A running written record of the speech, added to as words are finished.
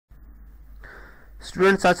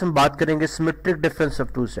Students आज हम बात करेंगे symmetric difference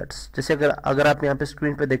of two sets. जैसे अगर आप यहाँ पे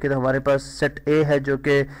स्क्रीन पे देखें तो हमारे पास सेट ए है जो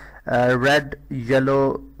कि रेड,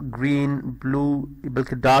 येलो, ग्रीन, ब्लू,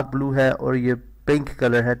 बल्कि डार्क ब्लू है और ये पिंक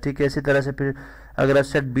कलर है, ठीक है। इसी तरह से फिर अगर आप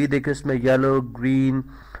सेट बी देखें उसमें येलो, ग्रीन,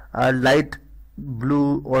 लाइट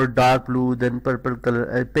ब्लू और dark blue, then purple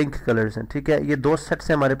colour, pink colours हैं, ठीक है। ये दो सेट्स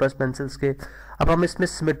हैं हमारे पास पेंसिल्स के। अब हम इसमें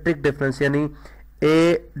सिमेट्रिक डिफरेंस यानी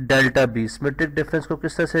ए डेल्टा बी, सिमेट्रिक डिफरेंस को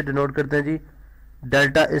किस तरह से डिनोट करते हैं जी?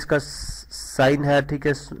 डेल्टा इसका साइन है, ठीक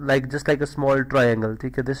है, like just like a small triangle,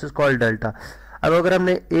 ठीक है, दिस इज कॉल्ड डेल्टा। अब अगर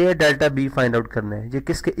हमने ए डेल्टा बी फाइंड आउट करना है, ये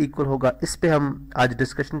किसके इक्वल होगा, इस पे हम आज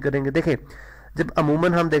डिस्कशन करेंगे। देखें, जब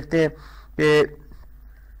अमूमन हम देखते हैं कि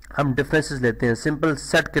हम डिफरेंसेस लेते हैं सिंपल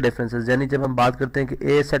सेट के डिफरेंसेस, यानी जब हम बात करते हैं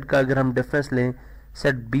कि ए सेट का अगर हम डिफरेंस लें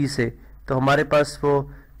सेट बी से, तो हमारे पास वो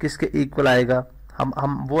किसके इक्वल आएगा?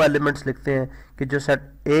 हम वो एलिमेंट्स लिखते हैं कि जो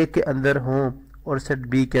सेट ए के अंदर हों और सेट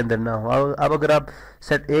बी के अंदर ना हो। अब अगर आप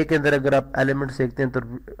सेट ए के अंदर अगर आप एलिमेंट्स देखते हैं तो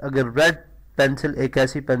अगर रेड पेंसिल एक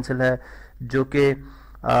ऐसी पेंसिल है जो कि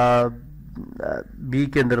बी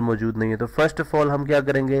के अंदर मौजूद नहीं है, तो फर्स्ट ऑफ ऑल हम क्या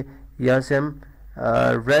करेंगे, यहाँ से हम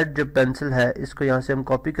रेड जो पेंसिल है इसको यहाँ से हम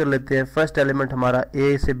कॉपी कर लेते हैं। फर्स्ट एलिमेंट हमारा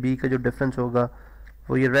ए से बी का जो डिफरेंस होगा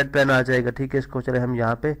वो ये रेड पेन आ जाएगा, ठीक है। इसको चले हम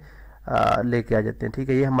यहाँ पे लेके आ जाते हैं, ठीक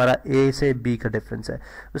है। ये हमारा ए से बी का डिफरेंस है।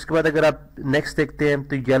 उसके बाद अगर आप नेक्स्ट देखते हैं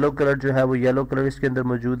तो येलो कलर जो है वो येलो कलर इसके अंदर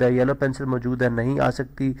मौजूद है, येलो पेंसिल मौजूद है, नहीं आ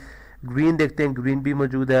सकती। ग्रीन देखते हैं, ग्रीन भी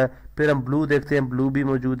मौजूद है। फिर हम ब्लू देखते हैं, ब्लू भी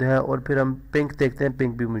मौजूद है। और फिर हम पिंक देखते हैं,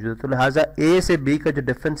 पिंक भी मौजूद है। तो लिहाजा ए से बी का जो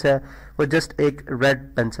डिफरेंस है वो जस्ट एक रेड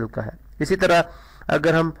पेंसिल का है। इसी तरह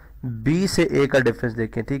अगर हम बी से ए का डिफरेंस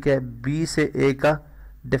देखें, ठीक है, बी से ए का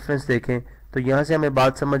डिफरेंस देखें तो यहाँ से हमें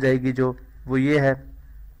बात समझ आएगी जो वो ये है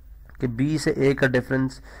कि बी से ए का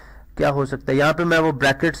डिफरेंस क्या हो सकता है। यहाँ पे मैं वो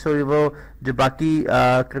ब्रैकेट्स और वो जो बाकी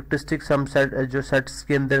कैरेक्टरिस्टिक्स हम जो सेट्स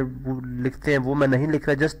के अंदर लिखते हैं वो मैं नहीं लिख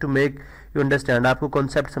रहा, just to make you understand, आपको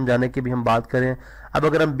कॉन्सेप्ट समझाने की भी हम बात करें। अब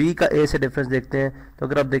अगर हम बी का ए से डिफरेंस देखते हैं तो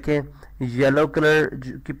अगर आप देखें येलो कलर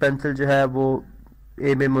की पेंसिल जो है वो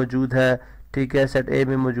ए में मौजूद है, ठीक है, सेट ए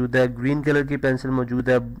में मौजूद है। ग्रीन कलर की पेंसिल मौजूद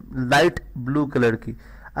है, लाइट ब्लू कलर की।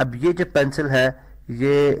 अब ये जो पेंसिल है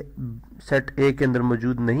ये सेट ए के अंदर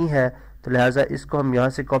मौजूद नहीं है, तो लिहाजा इसको हम यहाँ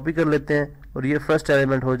से कॉपी कर लेते हैं और ये फर्स्ट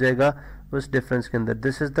एलिमेंट हो जाएगा उस डिफरेंस के अंदर,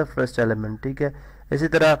 this is the first element, ठीक है। इसी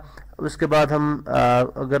तरह उसके बाद हम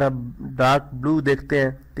अगर आप डार्क ब्लू देखते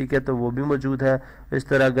हैं, ठीक है, तो वो भी मौजूद है। इस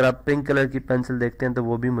तरह अगर आप पिंक कलर की पेंसिल देखते हैं तो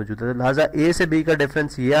वो भी मौजूद है। लिहाजा ए से बी का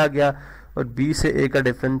डिफरेंस ये आ गया और बी से ए का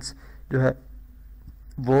डिफरेंस जो है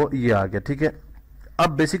वो ये आ गया, ठीक है।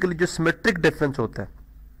 अब बेसिकली जो सिमेट्रिक डिफरेंस होता है,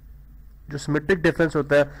 जो सिमेट्रिक डिफरेंस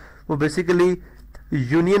होता है वो बेसिकली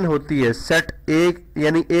यूनियन होती है सेट ए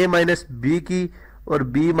यानी ए माइनस बी की और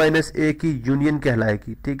बी माइनस ए की यूनियन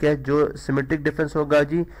कहलाएगी, ठीक है। जो सिमेट्रिक डिफरेंस होगा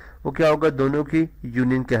जी वो क्या होगा, दोनों की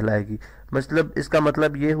यूनियन कहलाएगी। मतलब इसका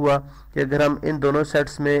मतलब ये हुआ कि अगर हम इन दोनों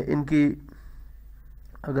सेट्स में इनकी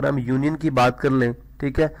अगर हम यूनियन की बात कर लें,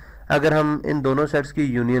 ठीक है, अगर हम इन दोनों सेट्स की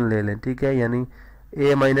यूनियन ले लें, ठीक है, यानी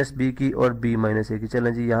ए माइनस बी की और बी माइनस ए की।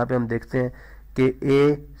 चलें जी, यहाँ पे हम देखते हैं कि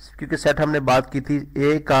ए, क्योंकि सेट हमने बात की थी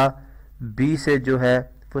ए का बी से जो है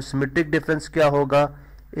वो सिमेट्रिक डिफरेंस क्या होगा,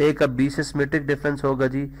 ए का बी से सिमेट्रिक डिफरेंस होगा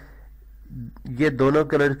जी ये दोनों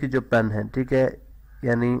कलर की जो पेन है, ठीक है,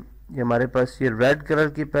 यानी ये हमारे पास ये रेड कलर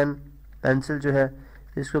की पेंसिल जो है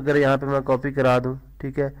इसको अगर यहाँ पे मैं कॉपी करा दूँ,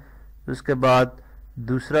 ठीक है, उसके बाद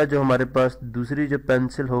दूसरा जो हमारे पास दूसरी जो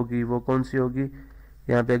पेंसिल होगी वो कौन सी होगी,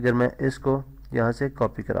 यहाँ पे अगर मैं इसको यहाँ से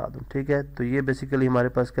कॉपी करा दूँ, ठीक है, तो ये बेसिकली हमारे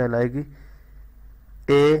पास कहलाएगी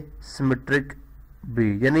ए सिमेट्रिक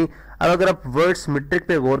बी। यानी अब अगर आप वर्ड सिमेट्रिक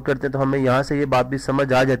पे गौर करते हैं तो हमें यहाँ से ये बात भी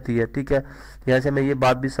समझ आ जाती है, ठीक है, यहाँ से हमें ये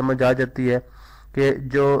बात भी समझ आ जाती है कि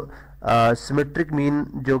जो सिमेट्रिक मीन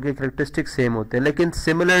जो कि कैरेक्टरिस्टिक सेम होते हैं लेकिन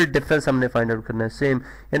सिमिलर डिफरेंस हमने फाइंड आउट करना है सेम।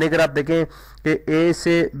 यानी अगर आप देखें कि ए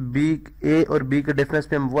से बी, ए और बी के डिफरेंस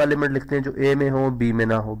में हम वो एलिमेंट लिखते हैं जो ए में हो बी में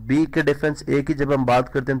ना हो, बी के डिफरेंस ए की जब हम बात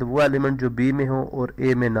करते हैं तो वो एलिमेंट जो बी में हो और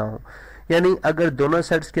ए में ना हो। यानी अगर दोनों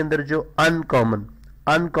सेट्स के अंदर जो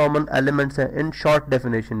अनकॉमन एलिमेंट्स हैं, इन शॉर्ट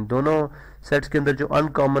डेफिनेशन दोनों सेट्स के अंदर जो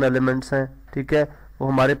अनकॉमन एलिमेंट्स हैं, ठीक है, वो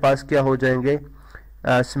हमारे पास क्या हो जाएंगे,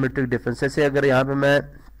 सिमेट्रिक डिफरेंस। जैसे अगर यहाँ पे मैं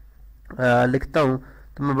लिखता हूँ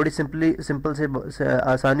तो मैं बड़ी सिंपल से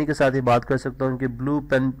आसानी के साथ ही बात कर सकता हूँ कि ब्लू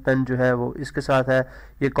पेन जो है वो इसके साथ है,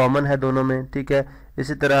 ये कॉमन है दोनों में, ठीक है।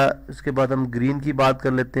 इसी तरह उसके बाद हम ग्रीन की बात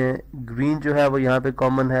कर लेते हैं, ग्रीन जो है वो यहाँ पे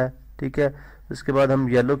कॉमन है, ठीक है। उसके बाद हम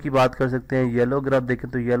येलो की बात कर सकते हैं, येलो अगर आप देखें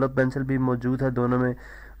तो येलो पेंसिल भी मौजूद है दोनों में।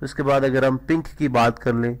 उसके बाद अगर हम पिंक की बात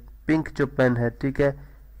कर लें, पिंक जो पेन है, ठीक है,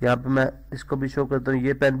 यहाँ पे मैं इसको भी शो करता हूँ,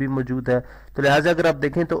 ये पेन भी मौजूद है। तो लिहाजा अगर आप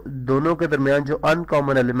देखें तो दोनों के दरमियान जो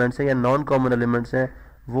अनकॉमन एलिमेंट्स हैं या नॉन कॉमन एलिमेंट्स हैं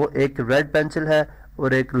वो एक रेड पेंसिल है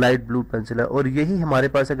और एक लाइट ब्लू पेंसिल है, और यही हमारे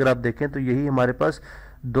पास अगर आप देखें तो यही हमारे पास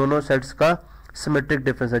दोनों सेट्स का सिमेट्रिक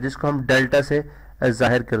डिफरेंस है, जिसको हम डेल्टा से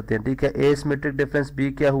जाहिर करते हैं। ठीक है, ए सिमेट्रिक डिफरेंस बी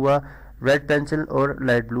क्या हुआ, रेड पेंसिल और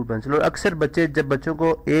लाइट ब्लू पेंसिल। और अक्सर बच्चों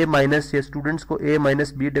को ए माइनस या स्टूडेंट्स को ए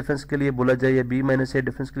माइनस बी डिफरेंस के लिए बोला जाए या बी माइनस ए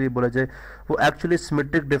डिफरेंस के लिए बोला जाए, वो एक्चुअली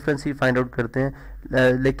सिमेट्रिक डिफरेंस ही फाइंड आउट करते हैं,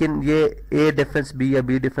 लेकिन ये ए डिफरेंस बी या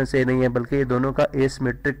बी डिफरेंस ए नहीं है, बल्कि ये दोनों का ए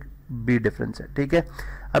सिमेट्रिक बी डिफरेंस है। ठीक है,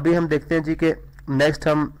 अभी हम देखते हैं जी कि नेक्स्ट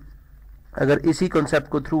हम अगर इसी कॉन्सेप्ट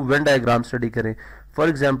को थ्रू वेन डायग्राम स्टडी करें। फॉर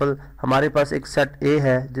एग्जांपल हमारे पास एक सेट ए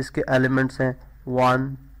है जिसके एलिमेंट्स हैं 1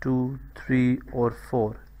 2 3 और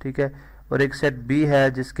 4। ठीक है, और एक सेट बी है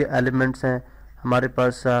जिसके एलिमेंट्स हैं हमारे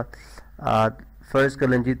पास फर्स्ट कर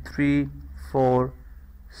लें जी 3 4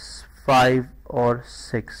 5 और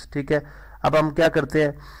 6। ठीक है, अब हम क्या करते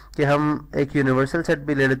हैं कि हम एक यूनिवर्सल सेट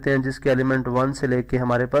भी ले लेते हैं जिसके एलिमेंट 1 से लेके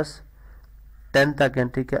हमारे पास 10 तक हैं।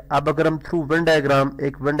 ठीक है, अब अगर हम थ्रू वेन डायग्राम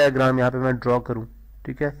एक वेन डायग्राम यहाँ पे मैं ड्रॉ करूँ,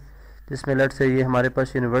 ठीक है, जिसमें लेट्स से ये हमारे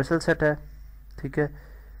पास यूनिवर्सल सेट है। ठीक है,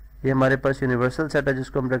 ये हमारे पास यूनिवर्सल सेट है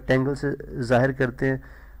जिसको हम रेक्टेंगल से जाहिर करते हैं,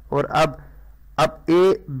 और अब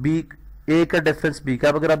ए का डिफरेंस बी का,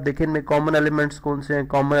 अब अगर आप देखें इनमें कॉमन एलिमेंट्स कौन से हैं,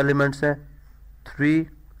 कॉमन एलिमेंट्स हैं 3,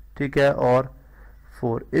 ठीक है, और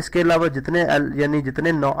 4। इसके अलावा जितने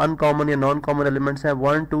अनकॉमन या नॉन कॉमन एलिमेंट्स हैं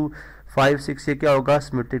 1 2 5 6, ये क्या होगा,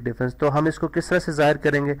 सिमेट्रिक डिफरेंस। तो हम इसको किस तरह से जाहिर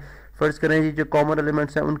करेंगे, फर्ज करें जी जो कॉमन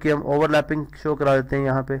एलिमेंट्स हैं उनकी हम ओवरलैपिंग शो करा देते हैं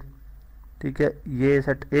यहाँ पे। ठीक है, ये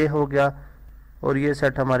सेट ए हो गया और ये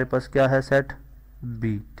सेट हमारे पास क्या है, सेट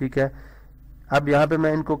बी। ठीक है, अब यहाँ पे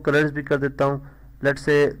मैं इनको कलर्स भी कर देता हूँ। लेट्स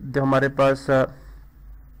से जो हमारे पास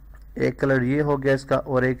एक कलर ये हो गया इसका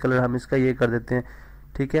और एक कलर हम इसका ये कर देते हैं।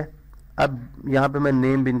 ठीक है, अब यहाँ पे मैं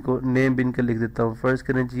नेम भी इनका लिख देता हूँ। फर्स्ट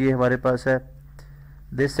करें जी ये हमारे पास है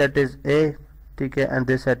दिस सेट इज ए, ठीक है, and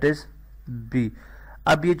this set is B.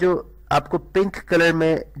 अब ये जो आपको पिंक कलर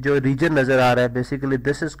में जो रीजन नजर आ रहा है, बेसिकली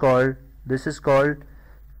दिस इज कॉल्ड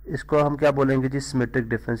इसको हम क्या बोलेंगे जी, सिमेट्रिक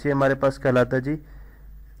डिफरेंस। ये हमारे पास कहलाता है जी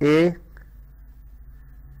ए,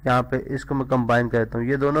 यहाँ पे इसको मैं कंबाइन करता हूँ,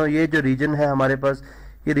 ये दोनों, ये जो रीजन है हमारे पास,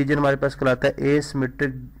 ये रीजन हमारे पास कहलाता है ए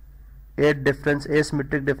सिमेट्रिक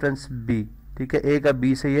डिफरेंस बी। ठीक है, ए का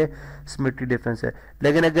बी से ये सिमेट्रिक डिफरेंस है।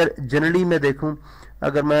 लेकिन अगर जनरली मैं देखूं,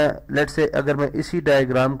 अगर मैं लेट्स से अगर मैं इसी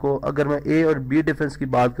डायग्राम को अगर मैं ए और बी डिफरेंस की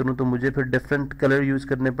बात करूं तो मुझे फिर डिफरेंट कलर यूज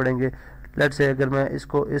करने पड़ेंगे। लेट्स से अगर मैं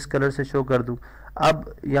इसको इस कलर से शो कर दूं,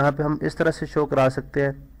 अब यहाँ पे हम इस तरह से शो करा सकते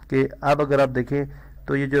हैं कि अब अगर आप देखें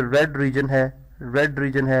तो ये जो रेड रीजन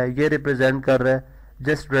है ये रिप्रेजेंट कर रहा है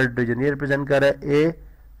जस्ट रेड रीजन, ये रिप्रेजेंट कर रहा है ए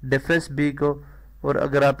डिफरेंस बी को, और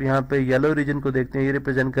अगर आप यहाँ पे येलो रीजन को देखते हैं ये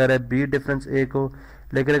रिप्रेजेंट कर रहा है बी डिफरेंस ए को।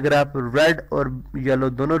 लेकिन अगर आप रेड और येलो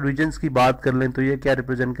दोनों रीजन्स की बात कर लें तो ये क्या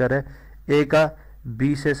रिप्रेजेंट कर रहा है, ए का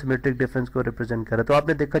बी से सिमेट्रिक डिफरेंस को रिप्रेजेंट कर रहा है। तो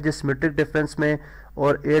आपने देखा जिस सिमेट्रिक डिफरेंस में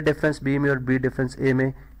और ए डिफरेंस बी में और बी डिफरेंस ए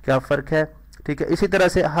में क्या फ़र्क है। ठीक है, इसी तरह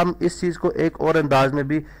से हम इस चीज़ को एक और अंदाज में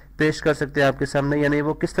भी पेश कर सकते हैं आपके सामने, यानी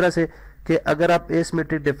वो किस तरह से कि अगर आप ए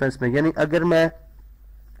सिमेट्रिक डिफरेंस में, यानी अगर मैं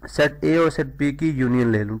सेट ए और सेट बी की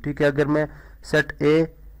यूनियन ले लूँ, ठीक है, अगर मैं सेट ए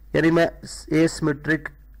यानी मैं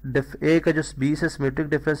ए का जो बी से सिमेट्रिक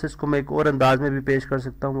डिफरेंस है इसको मैं एक और अंदाज में भी पेश कर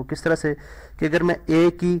सकता हूँ। वो किस तरह से कि अगर मैं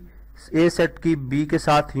ए सेट की बी के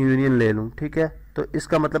साथ यूनियन ले लूँ, ठीक है, तो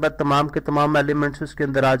इसका मतलब है तमाम के तमाम एलिमेंट्स उसके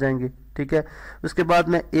अंदर आ जाएंगे। ठीक है, उसके बाद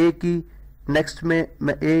मैं नेक्स्ट में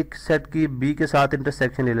मैं एक सेट की बी के साथ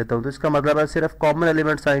इंटरसेक्शन ले लेता हूं, तो इसका मतलब है सिर्फ कॉमन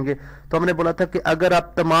एलिमेंट्स आएंगे। तो हमने बोला था कि अगर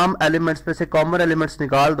आप तमाम एलिमेंट्स में से कॉमन एलिमेंट्स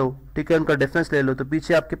निकाल दो, ठीक है, उनका डिफरेंस ले लो, तो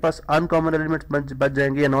पीछे आपके पास अनकॉमन एलिमेंट्स बच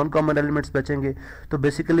जाएंगे या नॉन कॉमन एलिमेंट्स बचेंगे। तो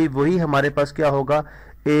बेसिकली वही हमारे पास क्या होगा,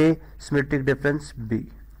 ए सिमेट्रिक डिफरेंस बी।